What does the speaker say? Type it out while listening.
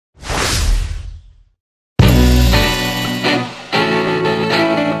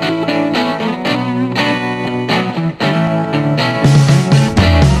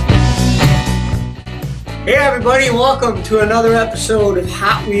everybody, welcome to another episode of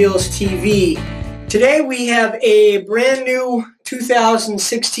Hot Wheels TV. Today we have a brand new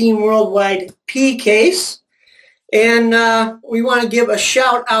 2016 Worldwide P case, and we want to give a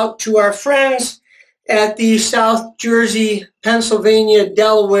shout out to our friends at the South Jersey, Pennsylvania,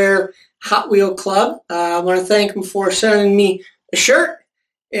 Delaware Hot Wheel Club. I want to thank them for sending me a shirt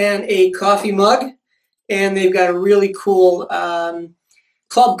and a coffee mug, and they've got a really cool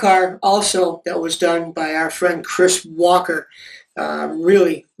club car also that was done by our friend Chris Walker.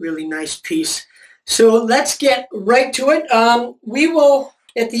 Really nice piece. So let's get right to it. We will,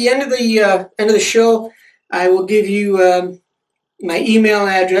 at the end of the show, I will give you my email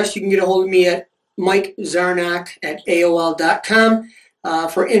address. You can get a hold of me at mikezarnock@aol.com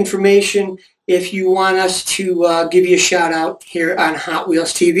for information if you want us to give you a shout out here on Hot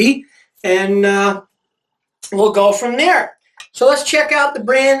Wheels TV, and we'll go from there. So let's check out the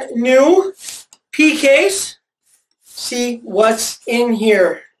brand new P case, see what's in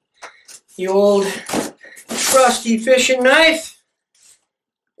here. The old trusty fishing knife,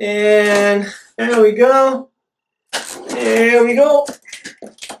 and there we go. There we go.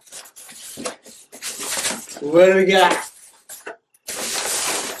 What do we got?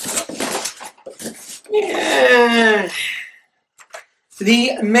 Yeah.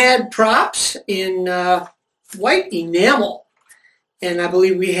 The Mad Props in white enamel. And I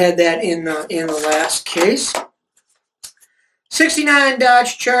believe we had that in the last case. 69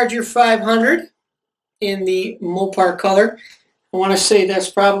 Dodge Charger 500 in the Mopar color. I want to say that's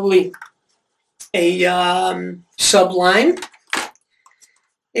probably a subline.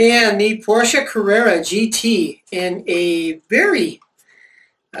 And the Porsche Carrera GT in a very,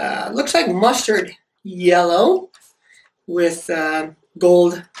 looks like mustard yellow with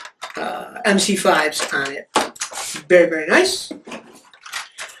gold MC5s on it. Very nice.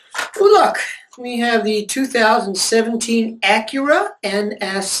 Oh, look, we have the 2017 Acura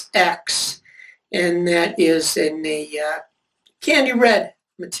NSX, and that is in a candy red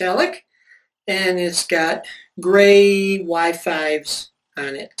metallic, and it's got gray Y5s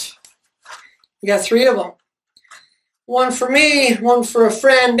on it. We got 3 of them. One for me, one for a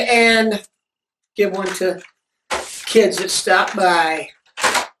friend, and give one to kids that stop by.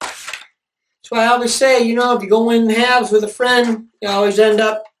 That's why I always say, you know, if you go in halves with a friend, you always end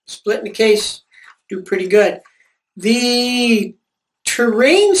up splitting the case, do pretty good. The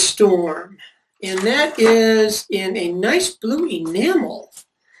Terrain Storm, and that is in a nice blue enamel,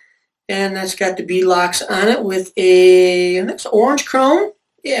 and that's got the beadlocks on it with a, and that's orange chrome,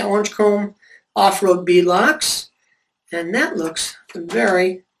 yeah, orange chrome off-road beadlocks, and that looks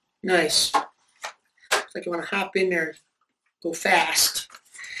very nice. Looks like you want to hop in there, go fast.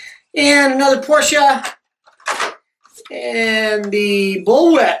 And another Porsche. And the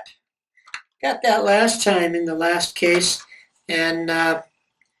Bullwhip, got that last time in the last case, and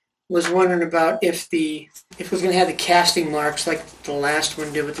was wondering about if it was going to have the casting marks like the last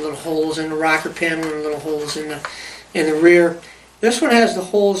one did with the little holes in the rocker panel and the little holes in the rear. This one has the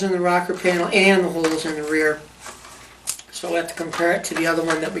holes in the rocker panel and the holes in the rear, so we'll have to compare it to the other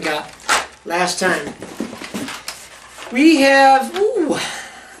one that we got last time. We have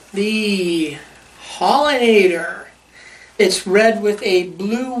the Hollinator. It's red with a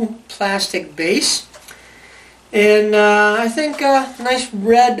blue plastic base, and I think a nice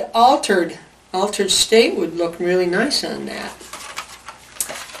red altered state would look really nice on that.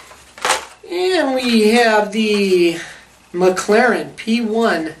 And we have the McLaren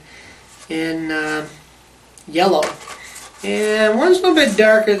P1 in yellow, and one's a little bit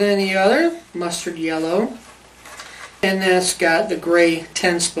darker than the other, mustard yellow, and that's got the gray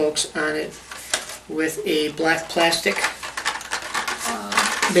 10 spokes on it with a black plastic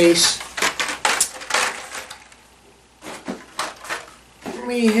base.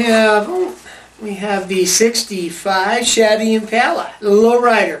 We have the 65 Chevy Impala, the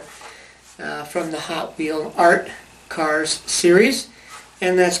lowrider from the Hot Wheel Art Cars series,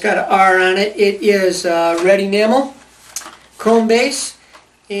 and that's got an R on it. It is red enamel, chrome base,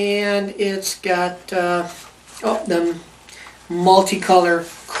 and it's got them multicolor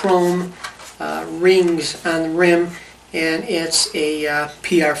chrome rings on the rim. And it's a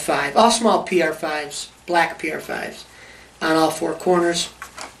PR5, all small PR5s, black PR5s, on all 4 corners.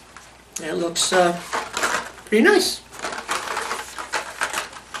 It looks pretty nice.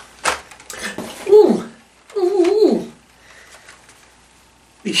 Ooh.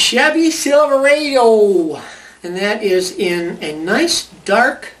 The Chevy Silverado, and that is in a nice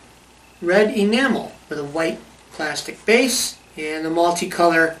dark red enamel with a white plastic base and the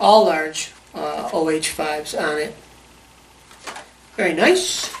multicolor all large OH5s on it. Very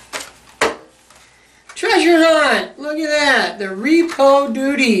nice. Treasure hunt! Look at that! The Repo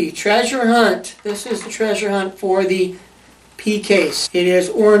Duty Treasure Hunt. This is the treasure hunt for the P case. It is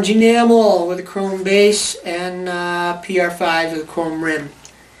orange enamel with a chrome base and PR5 with a chrome rim.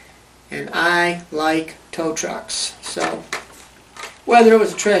 And I like tow trucks. So, whether it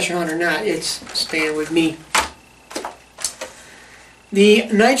was a treasure hunt or not, it's staying with me. The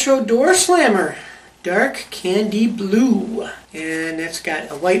Nitro Door Slammer. Dark candy blue. And it's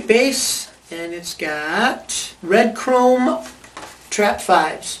got a white base. And it's got red chrome trap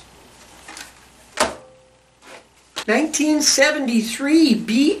 5s. 1973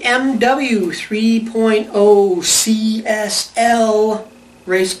 BMW 3.0 CSL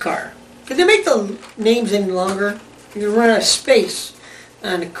race car. Could they make the names any longer? You can run out of space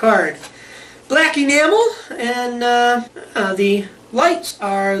on the card. Black enamel, and the lights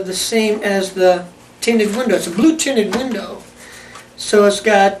are the same as the tinted window. It's a blue tinted window. So it's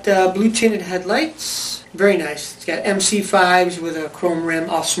got blue tinted headlights. Very nice. It's got MC5s with a chrome rim,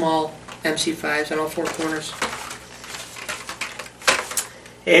 all small MC5s on all four corners.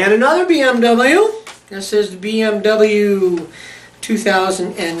 And another BMW. This is the BMW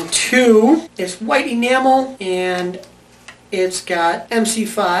 2002. It's white enamel and it's got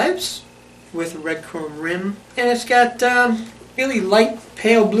MC5s with a red chrome rim. And it's got really light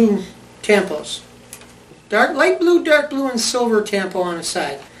pale blue tampos. Light blue, dark blue, and silver tampo on the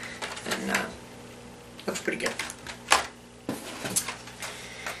side. And looks pretty good.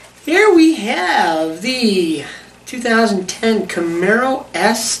 Here we have the 2010 Camaro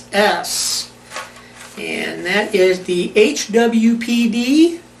SS. And that is the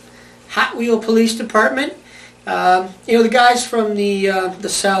HWPD, Hot Wheel Police Department. You know, the guys from the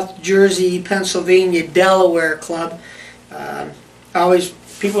South Jersey, Pennsylvania, Delaware Club,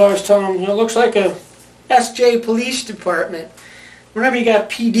 people always tell them, you know, it looks like a SJ Police Department. Whenever you got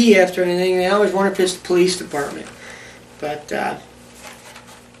PD after anything, they always wonder if it's the police department. But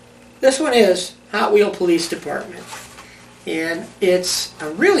this one is Hot Wheel Police Department. And it's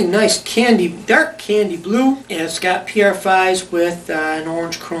a really nice dark candy blue. And it's got PR5s with an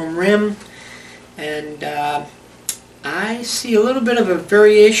orange chrome rim. And I see a little bit of a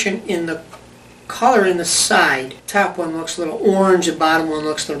variation in the color in the side. Top one looks a little orange, the bottom one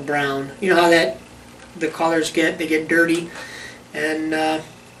looks a little brown. You know how the colors they get dirty. And yeah,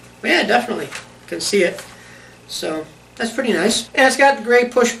 definitely, you can see it. So that's pretty nice. And it's got the gray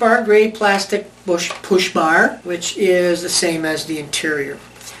push bar, gray plastic push bar, which is the same as the interior,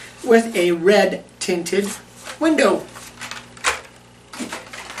 with a red tinted window.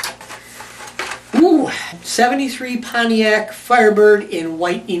 Ooh, 73 Pontiac Firebird in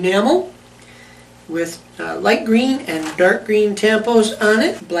white enamel, with light green and dark green tampos on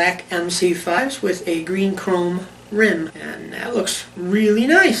it. Black MC5s with a green chrome rim. And that looks really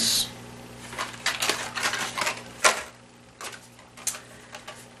nice.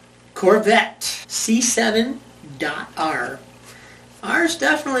 Corvette C7.R. R's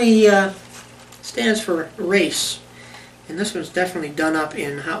definitely stands for race. And this one's definitely done up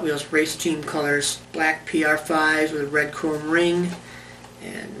in Hot Wheels race team colors. Black PR5s with a red chrome ring.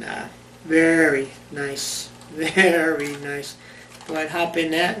 And very nice. Very nice. Go ahead, hop in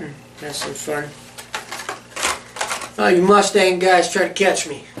that and have some fun. Oh, you Mustang guys try to catch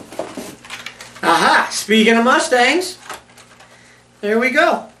me. Aha! Speaking of Mustangs, there we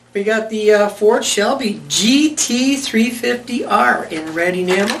go. We got the Ford Shelby GT350R in red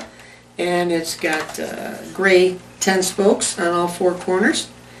enamel. And it's got gray 10 spokes on all four corners.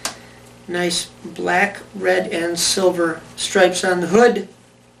 Nice black, red, and silver stripes on the hood.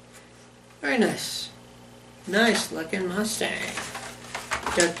 Very nice. Nice looking Mustang.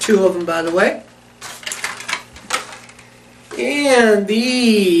 Got two of them, by the way. And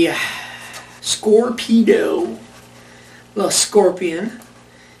the Scorpedo. Little Scorpion.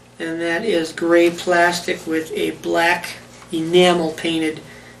 And that is gray plastic with a black enamel painted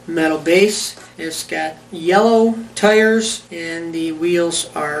metal base. It's got yellow tires and the wheels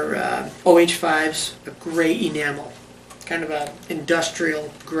are OH5s, a gray enamel. Kind of a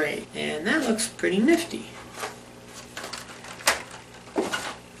industrial gray. And that looks pretty nifty.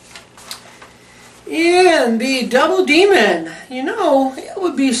 And the Double Demon. You know, it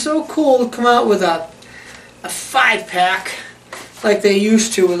would be so cool to come out with a 5-pack like they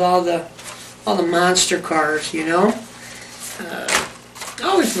used to with all the monster cars, you know.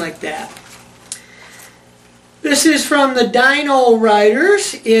 Always like that. This is from the Dino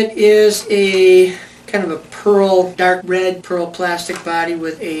Riders. It is a kind of a pearl, dark red pearl plastic body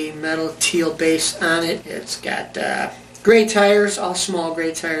with a metal teal base on it. It's got gray tires, all small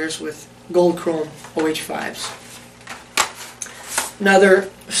gray tires with gold chrome OH5s. Another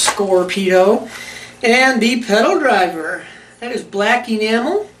Scorpedo. And the pedal driver, that is black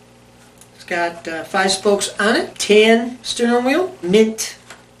enamel. It's got 5 spokes on it, tan steering wheel, mint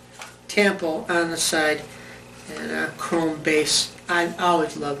tampo on the side, and a chrome base. I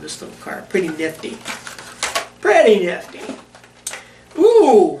always love this little car. Pretty nifty. Pretty nifty.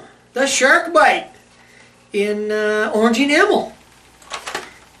 Ooh, the Shark Bite in orange enamel.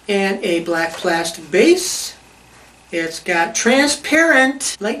 And a black plastic base. It's got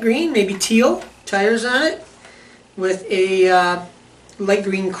transparent light green, maybe teal, tires on it with a light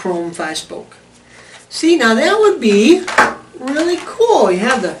green chrome 5-spoke. See, now that would be really cool. You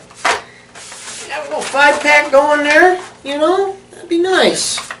have a little 5-pack going there, you know, that'd be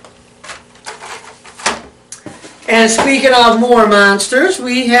nice. And speaking of more monsters,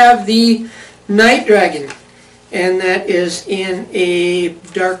 we have the Night Dragon, and that is in a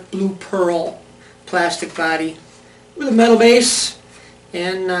dark blue pearl plastic body with a metal base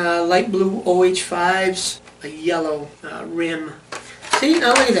and light blue OH5s, a yellow rim. See, now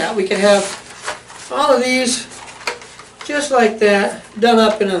look at that. We can have all of these just like that, done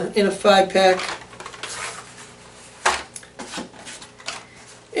up in a 5-pack.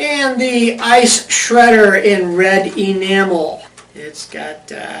 And the Ice Shredder in red enamel. It's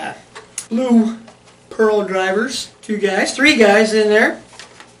got blue pearl drivers, 3 guys in there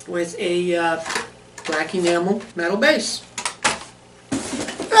with a black enamel metal base.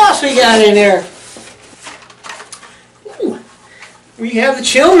 What else we got in there? Ooh, we have the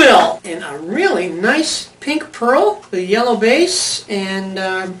Chill Mill in a really nice pink pearl with a yellow base and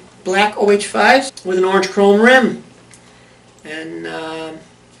black OH5s with an orange chrome rim. And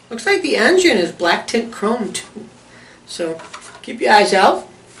looks like the engine is black tint chrome too. So keep your eyes out.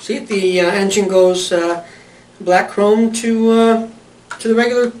 See if the engine goes black chrome to the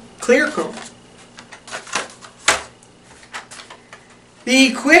regular clear chrome.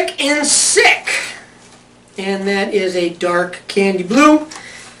 The Quick and Sick, and that is a dark candy blue,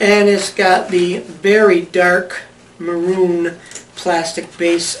 and it's got the very dark maroon plastic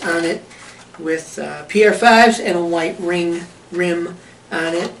base on it with PR5s and a white ring rim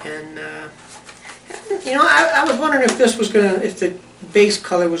on it. And you know, I was wondering if this was if the base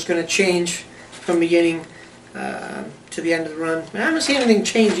color was gonna change from beginning to the end of the run. I haven't seen anything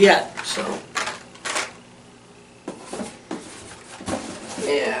change yet, so.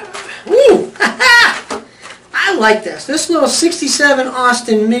 Yeah. Woo! I like this. This little 67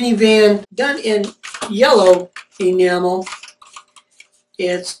 Austin minivan done in yellow enamel.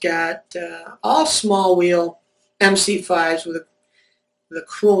 It's got all small wheel MC5s with a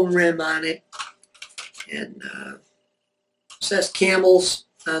chrome rim on it. And it says Campbell's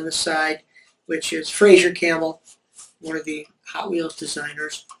on the side, which is Fraser Campbell, one of the Hot Wheels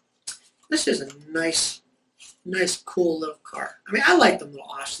designers. This is a nice, cool little car. I mean, I like them little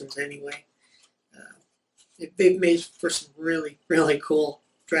Austins anyway. They've made for some really, really cool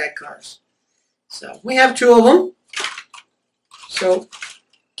drag cars. So we have 2 of them. So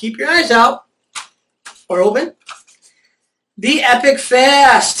keep your eyes out or open. The Epic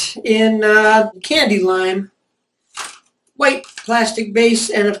Fast in candy lime, white plastic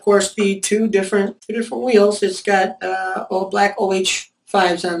base, and of course the two different wheels. It's got all black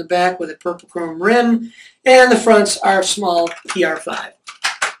OH5s on the back with a purple chrome rim, and the fronts are small PR5.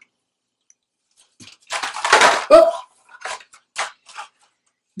 Oh.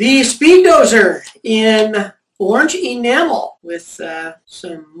 The Speed Dozer in orange enamel with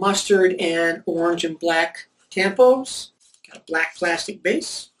some mustard and orange and black tampos. Got a black plastic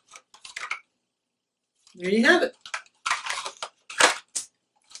base. There you have it.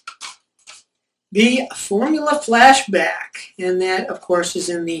 The Formula Flashback, and that of course is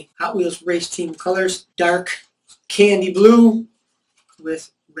in the Hot Wheels race team colors, dark candy blue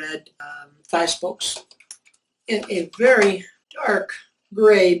with red 5 spokes. And a very dark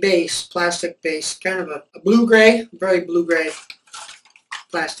gray base, plastic base, kind of a blue gray, very blue gray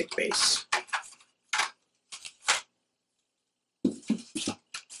plastic base.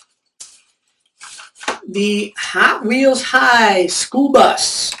 The Hot Wheels High School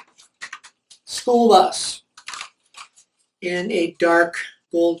Bus. In a dark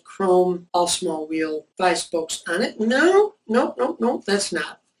gold chrome, all small wheel, 5 spokes on it. No, that's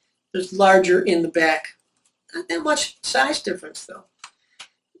not. There's larger in the back. Not that much size difference though.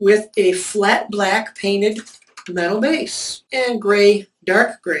 With a flat black painted metal base and gray,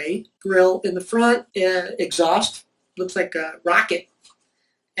 dark gray grille in the front, exhaust, looks like a rocket,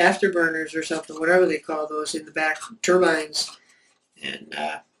 afterburners or something, whatever they call those in the back, turbines, and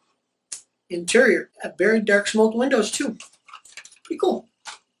interior, very dark smoked windows too. Pretty cool.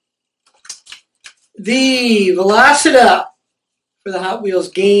 The Velocita for the Hot Wheels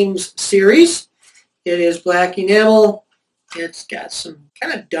Games series It is black enamel. It's got some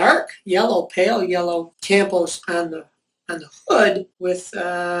kind of dark yellow, pale yellow tampos on the hood with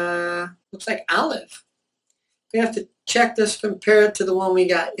looks like olive. We have to check this, compare it to the one we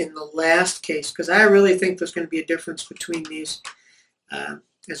got in the last case, because I really think there's going to be a difference between these.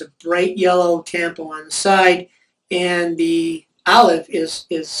 There's a bright yellow tampo on the side, and the olive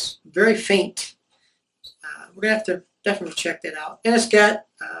is very faint. We're going to have to definitely check that out. And it's got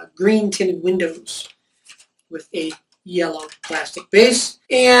green tinted windows with a yellow plastic base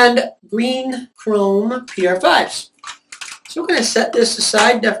and green chrome PR5s. So we're going to set this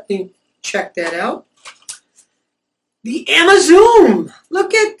aside, definitely check that out. The Amazon,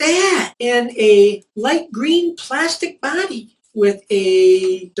 look at that, in a light green plastic body with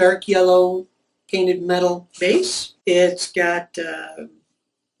a dark yellow painted metal base. It's got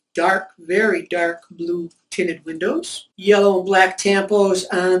dark, very dark blue tinted windows, yellow and black tampos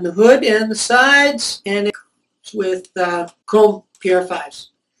on the hood and the sides, and it's with chrome PR5s.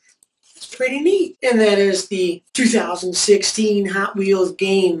 It's pretty neat. And that is the 2016 Hot Wheels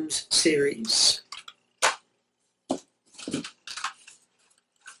Games series.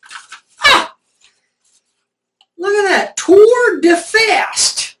 Look at that, Tour de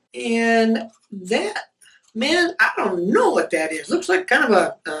Fast. And that, man, I don't know what that is. Looks like kind of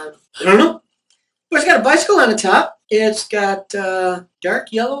a, I don't know. But it's got a bicycle on the top. It's got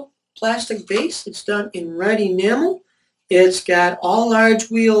dark yellow plastic base. It's done in red enamel. It's got all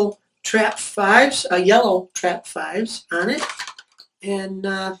large wheel trap 5s, yellow trap 5s on it. And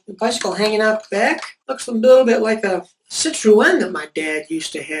the bicycle hanging out the back. Looks a little bit like a Citroen that my dad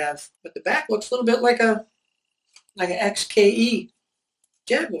used to have. But the back looks a little bit like an XKE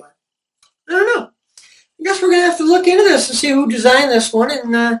Jaguar. I don't know. I guess we're gonna have to look into this and see who designed this one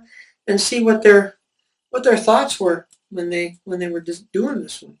and see what their thoughts were when they were just doing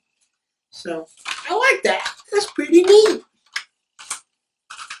this one. So I like that. That's pretty neat.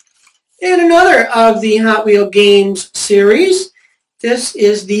 And another of the Hot Wheel Games series. This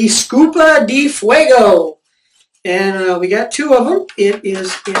is the Scupa de Fuego, and we got two of them. It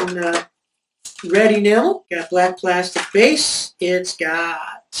is in red enamel, got black plastic base. It's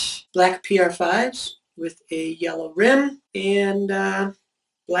got black PR5s with a yellow rim and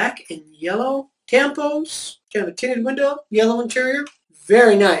black and yellow tampos. Kind of a tinted window, yellow interior.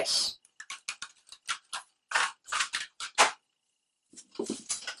 Very nice.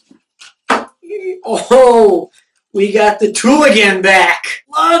 Oh, we got the Tooligan back.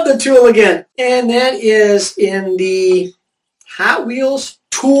 Love the Tooligan. And that is in the Hot Wheels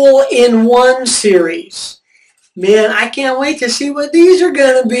Tool-in-One series. Man, I can't wait to see what these are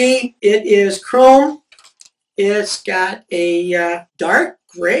going to be. It is chrome. It's got a dark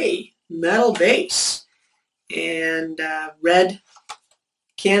gray metal base and red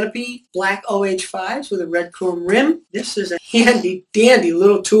canopy, black OH5s with a red chrome rim. This is a handy dandy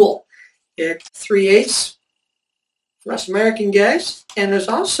little tool. It's 3/8 for us American guys. And there's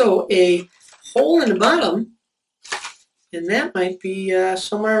also a hole in the bottom, and that might be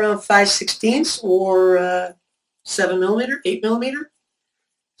somewhere around 5/16 or 7mm, 8mm.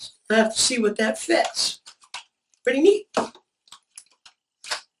 So I have to see what that fits. Pretty neat.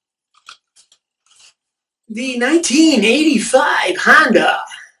 The 1985 Honda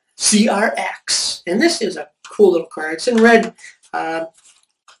CRX. And this is a cool little car. It's in red.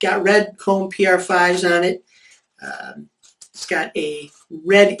 Got red chrome PR5s on it. It's got a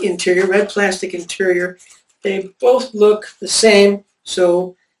red interior, red plastic interior. They both look the same,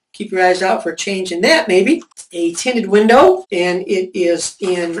 so keep your eyes out for a change in that maybe. A tinted window, and it is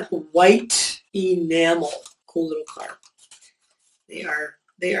in white enamel. Cool little car. They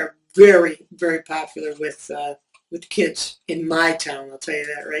are very, very popular with kids in my town. I'll tell you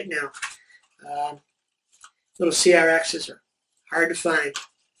that right now. Little CRXs are hard to find.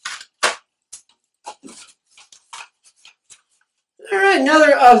 All right,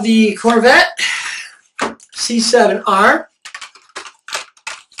 another of the Corvette C7R.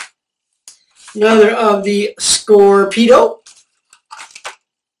 Another of the Scorpedo.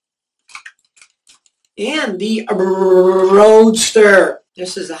 And the Roadster.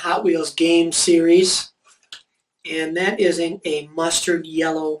 This is the Hot Wheels Game series. And that is in a mustard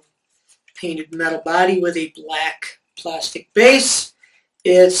yellow painted metal body with a black plastic base.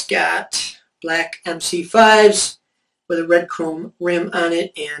 It's got black MC5s with a red chrome rim on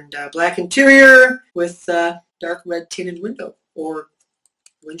it and black interior with dark red tinted window or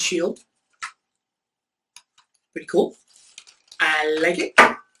windshield. Pretty cool. I like it.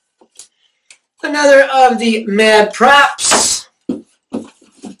 Another of the Mad Props.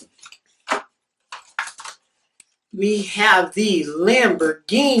 We have the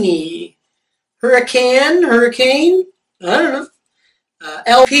Lamborghini Hurricane, I don't know.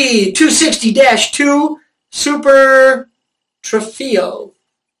 LP 260-2 Super Trofeo.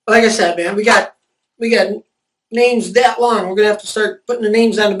 Like I said, man, we got names that long. We're gonna have to start putting the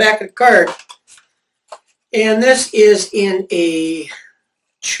names on the back of the card. And this is in a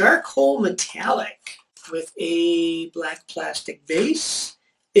charcoal metallic with a black plastic base.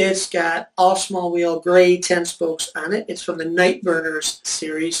 It's got all small wheel gray 10 spokes on it. It's from the Night Burners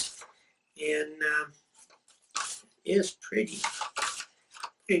series, and it is pretty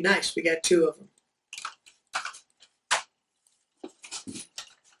nice. We got 2 of them.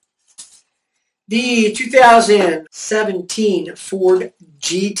 The 2017 Ford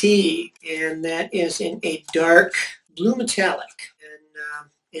GT, and that is in a dark blue metallic, and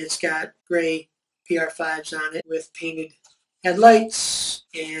it's got gray PR5s on it with painted headlights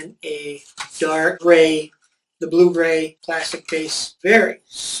and a dark gray, the blue-gray plastic base, very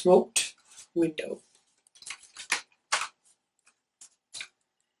smoked window.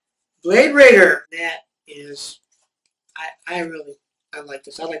 Blade Raider, that is, I like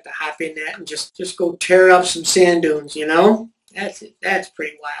this. I like to hop in that and just go tear up some sand dunes, you know? That's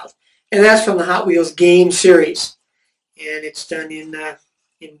pretty wild. And that's from the Hot Wheels game series. And it's done in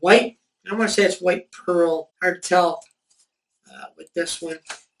white. I want to say it's white pearl. Hard to tell with this one.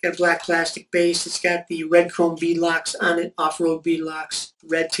 Got a black plastic base. It's got the red chrome bead locks on it, off-road bead locks,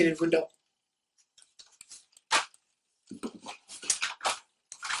 red tinted window.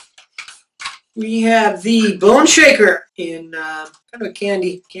 We have the Bone Shaker in kind of a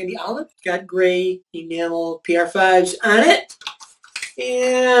candy olive. Got gray enamel PR5s on it.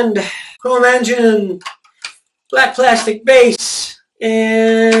 And chrome engine, black plastic base,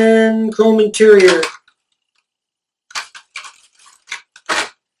 and chrome interior.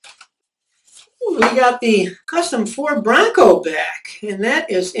 We got the custom Ford Bronco back, and that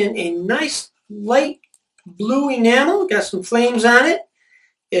is in a nice light blue enamel. Got some flames on it.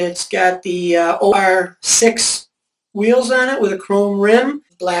 It's got the OR6 wheels on it with a chrome rim,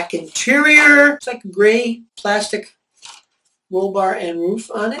 black interior. It's like a gray plastic roll bar and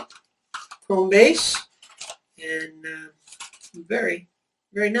roof on it, chrome base, and very,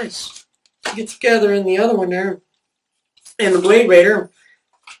 very nice. Get together in the other one there, and the Blade Raider.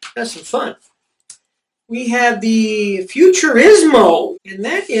 That's some fun. We have the Futurismo, and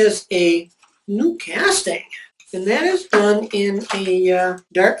that is a new casting. And that is done in a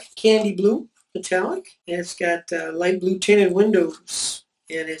dark candy blue metallic. And it's got light blue tinted windows.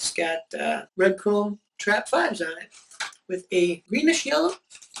 And it's got red chrome trap 5s on it with a greenish yellow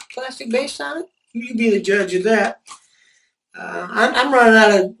plastic base on it. You be the judge of that. I'm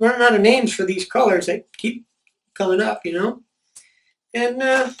running out of names for these colors that keep coming up, you know. And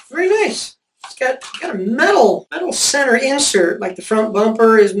very nice. It's got a metal center insert, like the front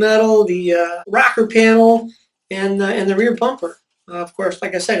bumper is metal, the rocker panel, and the rear bumper. Of course,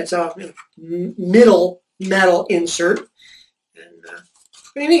 like I said, it's a middle metal insert, and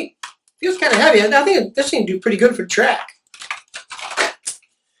pretty neat. Feels kind of heavy. I think this thing do pretty good for track.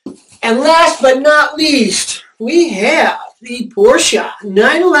 And last but not least, we have the Porsche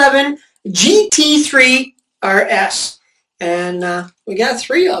 911 GT3 RS, and we got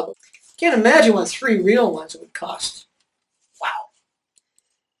 3 of them. Can't imagine what 3 real ones would cost. Wow.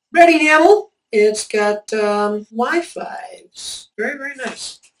 Red enamel. It's got Wi-Fi's. Very, very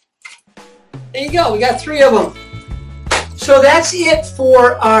nice. There you go. We got 3 of them. So that's it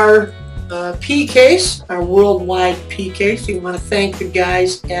for our P case, our worldwide P case. We want to thank the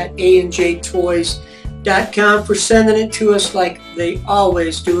guys at ANJToys.com for sending it to us like they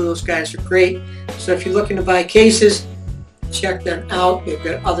always do. Those guys are great. So if you're looking to buy cases, check them out. They've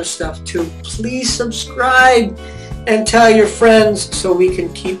got other stuff too. Please subscribe and tell your friends so we can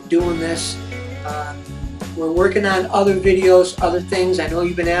keep doing this. We're working on other videos, other things. I know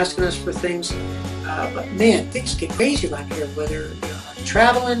you've been asking us for things, but man, things get crazy around here, whether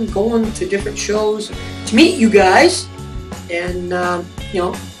traveling, going to different shows to meet you guys, and I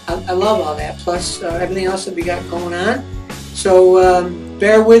love all that, plus everything else that we got going on. So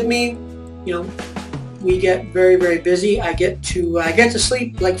bear with me. We get very, very busy. I get to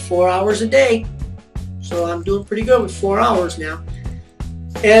sleep like 4 hours a day, so I'm doing pretty good with 4 hours now.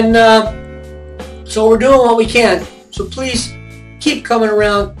 And so we're doing what we can. So please keep coming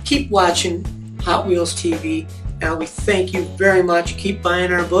around, keep watching Hot Wheels TV, and we thank you very much. Keep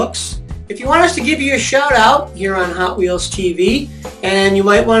buying our books. If you want us to give you a shout out here on Hot Wheels TV, and you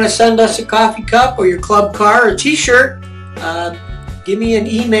might want to send us a coffee cup or your club car or t-shirt, give me an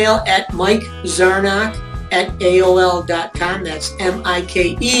email at MikeZarnock@AOL.com. That's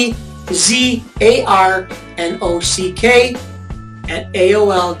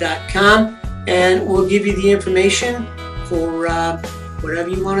MikeZarnock@AOL.com. and we'll give you the information for whatever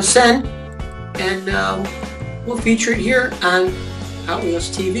you want to send, and we'll feature it here on Hot Wheels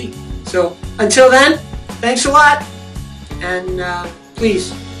TV. So until then, thanks a lot, and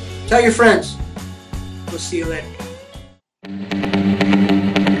please tell your friends. We'll see you later.